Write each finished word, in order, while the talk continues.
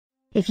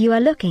If you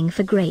are looking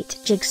for great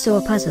jigsaw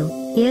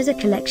puzzle, here's a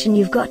collection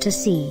you've got to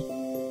see.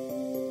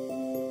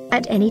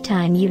 At any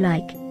time you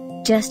like.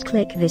 Just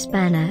click this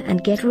banner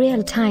and get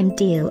real-time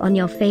deal on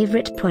your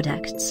favorite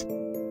products.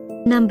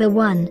 Number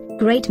 1,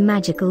 Great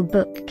Magical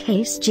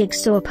Bookcase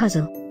Jigsaw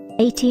Puzzle.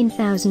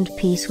 18,000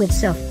 piece with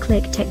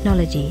Softclick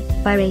technology,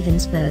 by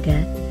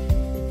Ravensburger.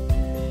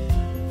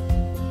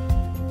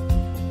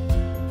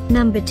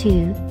 Number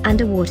 2,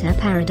 Underwater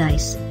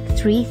Paradise.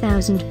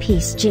 3,000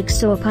 piece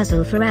jigsaw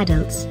puzzle for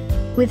adults.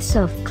 With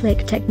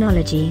Softclick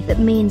technology that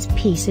means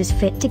pieces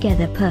fit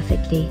together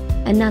perfectly,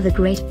 another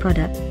great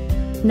product.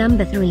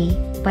 Number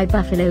 3, by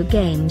Buffalo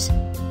Games.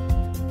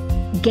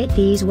 Get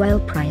these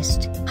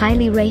well-priced,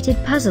 highly rated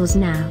puzzles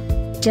now.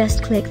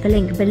 Just click the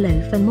link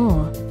below for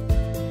more.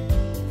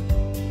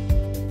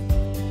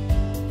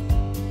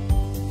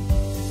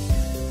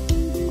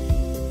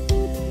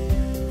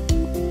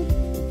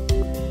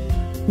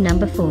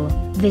 Number 4,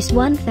 this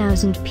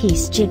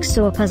 1,000-piece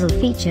jigsaw puzzle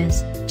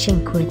features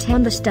Cinque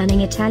on the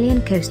stunning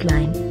Italian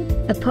coastline.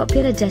 A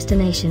popular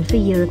destination for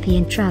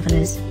European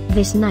travelers,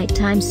 this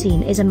nighttime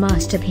scene is a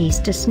masterpiece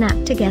to snap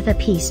together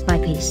piece by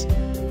piece.